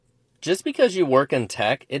Just because you work in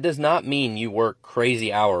tech, it does not mean you work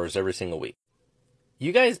crazy hours every single week.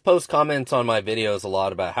 You guys post comments on my videos a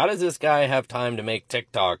lot about how does this guy have time to make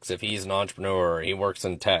TikToks if he's an entrepreneur, or he works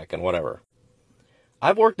in tech and whatever.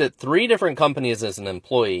 I've worked at 3 different companies as an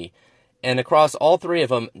employee, and across all 3 of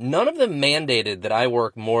them, none of them mandated that I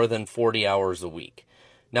work more than 40 hours a week.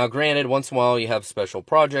 Now, granted, once in a while you have special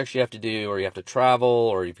projects you have to do, or you have to travel,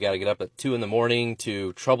 or you've got to get up at 2 in the morning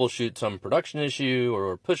to troubleshoot some production issue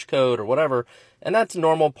or push code or whatever, and that's a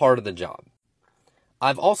normal part of the job.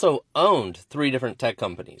 I've also owned 3 different tech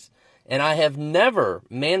companies, and I have never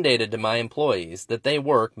mandated to my employees that they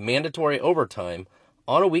work mandatory overtime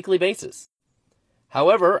on a weekly basis.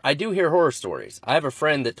 However, I do hear horror stories. I have a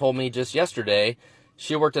friend that told me just yesterday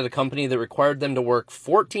she worked at a company that required them to work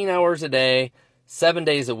 14 hours a day, 7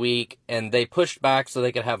 days a week, and they pushed back so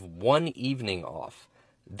they could have 1 evening off.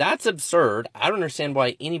 That's absurd. I don't understand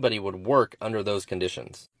why anybody would work under those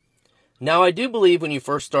conditions. Now, I do believe when you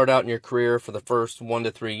first start out in your career for the first 1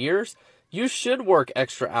 to 3 years, you should work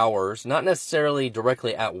extra hours, not necessarily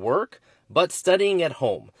directly at work, but studying at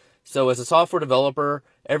home. So as a software developer,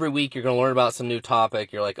 every week you're going to learn about some new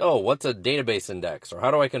topic. You're like, oh, what's a database index? Or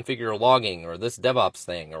how do I configure logging? Or this DevOps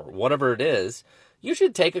thing? Or whatever it is. You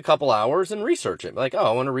should take a couple hours and research it. Like, oh,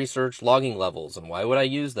 I want to research logging levels, and why would I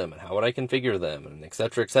use them, and how would I configure them, and et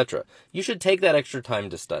cetera, et cetera. You should take that extra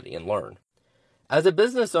time to study and learn. As a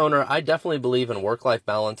business owner, I definitely believe in work-life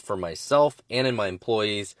balance for myself and in my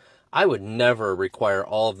employees. I would never require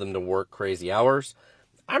all of them to work crazy hours.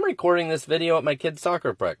 I'm recording this video at my kid's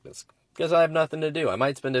soccer practice because I have nothing to do. I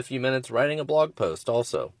might spend a few minutes writing a blog post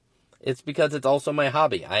also. It's because it's also my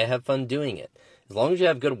hobby. I have fun doing it. As long as you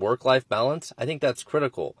have good work-life balance, I think that's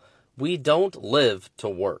critical. We don't live to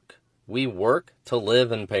work. We work to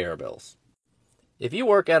live and pay our bills. If you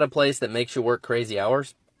work at a place that makes you work crazy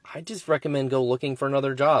hours, I just recommend go looking for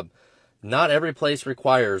another job. Not every place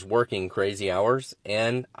requires working crazy hours,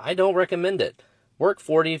 and I don't recommend it. Work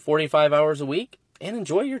 40, 45 hours a week and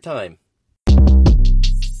enjoy your time.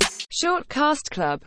 Shortcast Club